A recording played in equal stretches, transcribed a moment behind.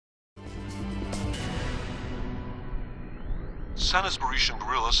San Esperitian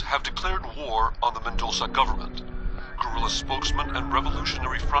guerrillas have declared war on the Mendoza government. Guerrilla spokesman and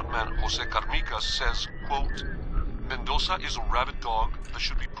revolutionary frontman Jose Carmicas says, quote, "Mendoza is a rabid dog that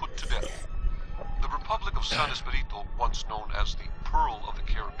should be put to death." The Republic of San Esperito, once known as the Pearl of the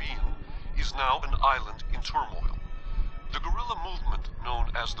Caribbean, is now an island in turmoil. The guerrilla movement,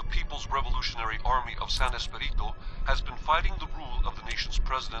 known as the People's Revolutionary Army of San Esperito, has been fighting the rule of the nation's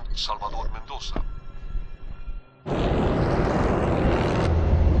president, Salvador Mendoza.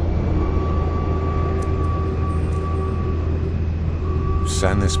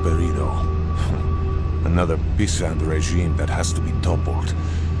 San Esperito. Another peasant regime that has to be toppled.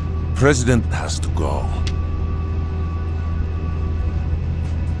 President has to go.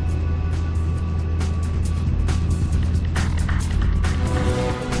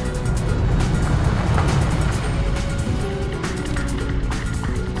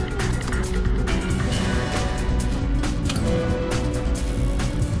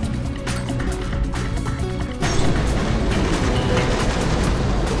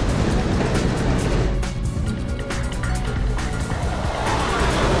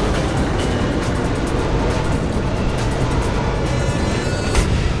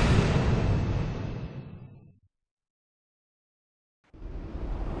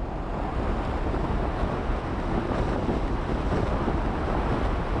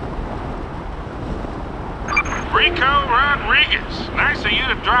 Nice of you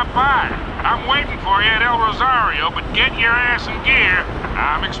to drop by. I'm waiting for you at El Rosario, but get your ass in gear.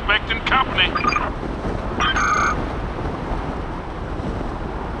 I'm expecting company.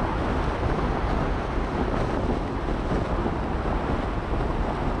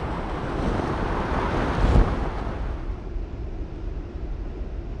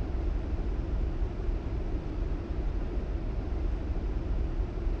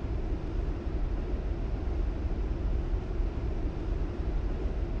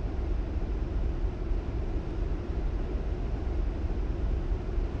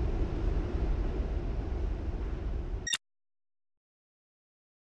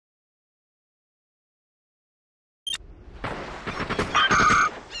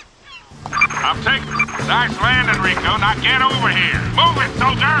 I'll take it. Nice landing, Rico. Now get over here. Move it,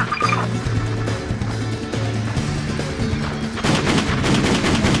 soldier!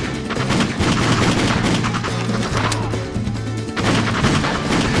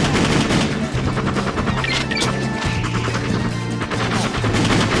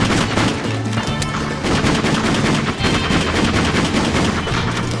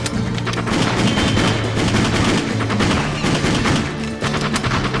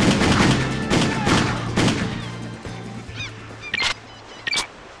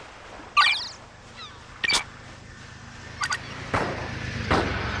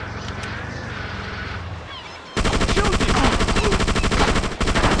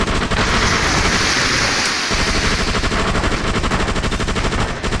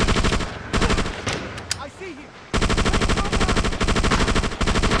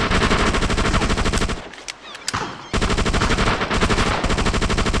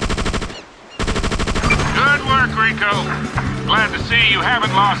 Glad to see you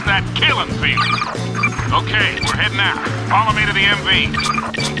haven't lost that killing feeling. Okay, we're heading out. Follow me to the MV.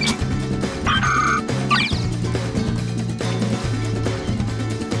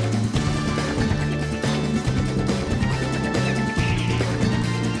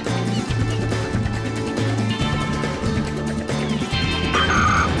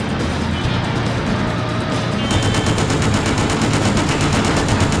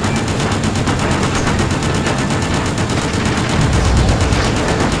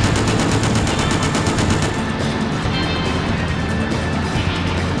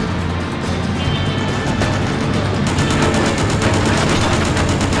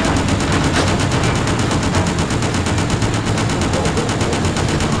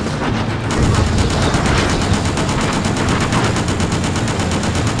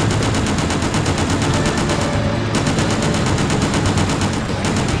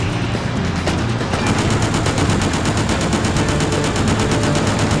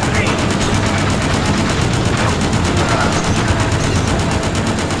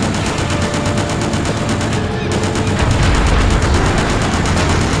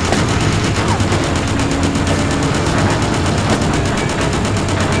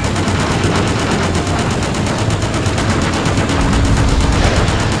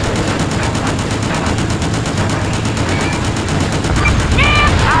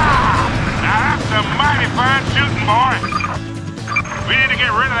 We need to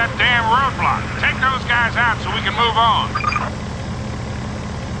get rid of that damn roadblock. Take those guys out so we can move on.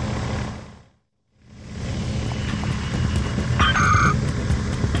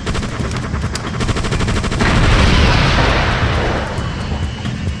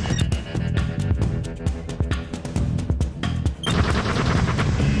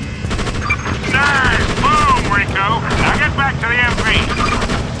 the MP.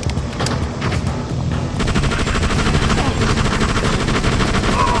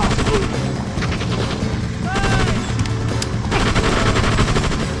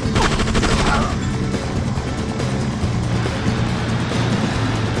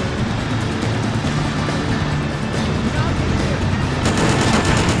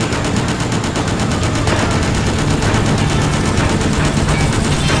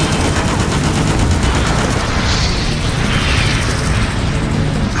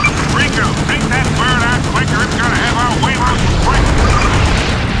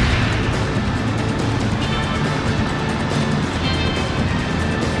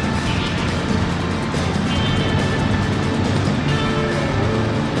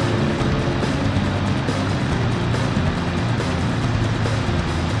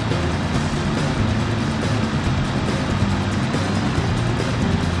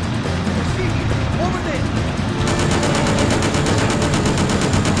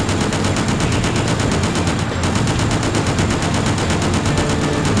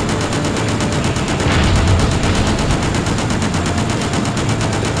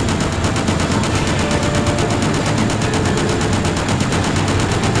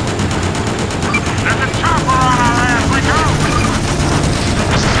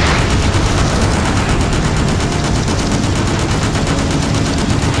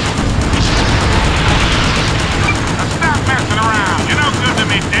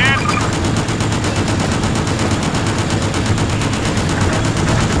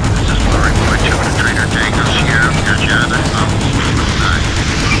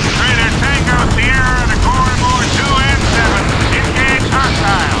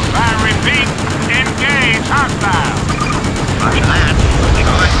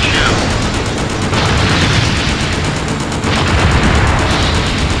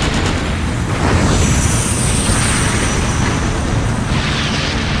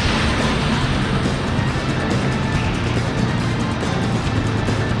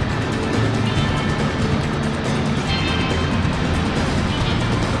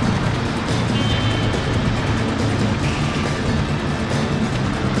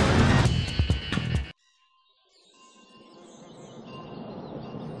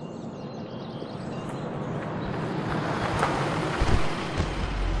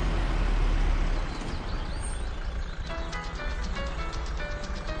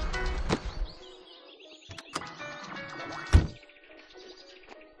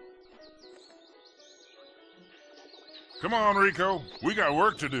 Come on, Rico. We got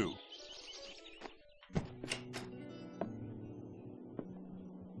work to do.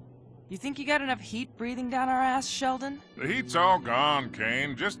 You think you got enough heat breathing down our ass, Sheldon? The heat's all gone,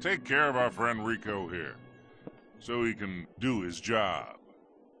 Kane. Just take care of our friend Rico here, so he can do his job.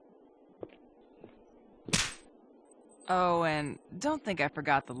 Oh, and don't think I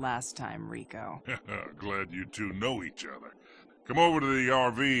forgot the last time, Rico. Glad you two know each other. Come over to the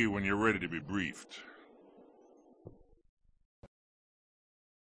RV when you're ready to be briefed.